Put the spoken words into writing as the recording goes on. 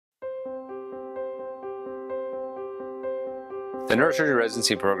The Neurosurgery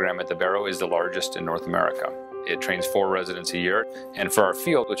Residency Program at the Barrow is the largest in North America. It trains 4 residents a year, and for our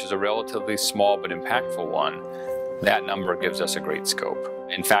field, which is a relatively small but impactful one, that number gives us a great scope.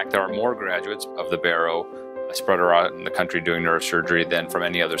 In fact, there are more graduates of the Barrow spread around in the country doing neurosurgery than from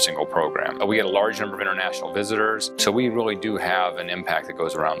any other single program. We get a large number of international visitors, so we really do have an impact that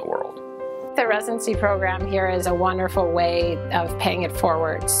goes around the world. The residency program here is a wonderful way of paying it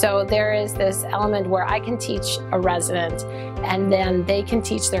forward. So there is this element where I can teach a resident, and then they can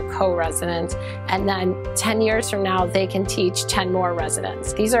teach their co-resident, and then 10 years from now they can teach 10 more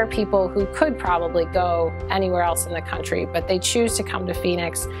residents. These are people who could probably go anywhere else in the country, but they choose to come to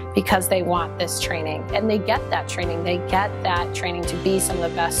Phoenix because they want this training, and they get that training. They get that training to be some of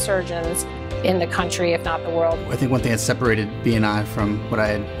the best surgeons in the country, if not the world. I think one thing that separated B&I from what I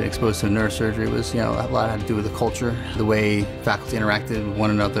had been exposed to in neurosurgery was, a lot had to do with the culture, the way faculty interacted with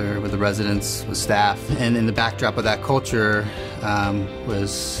one another, with the residents, with staff. And in the backdrop of that culture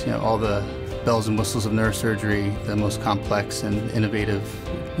was, all the bells and whistles of neurosurgery, the most complex and innovative,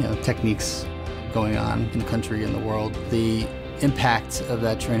 techniques going on in the country and the world. The impact of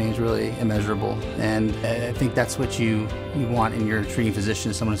that training is really immeasurable, and I think that's what you want in your treating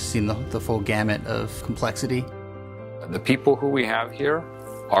physician, someone who's seen the full gamut of complexity. The people who we have here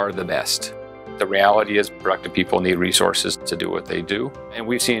are the best. The reality is productive people need resources to do what they do, and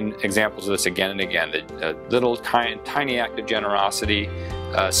we've seen examples of this again and again. The little tiny act of generosity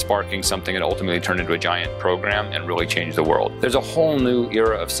sparking something that ultimately turned into a giant program and really changed the world. There's a whole new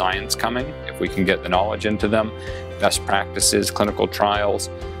era of science coming if we can get the knowledge into them, best practices, clinical trials,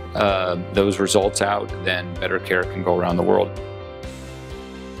 those results out, then better care can go around the world.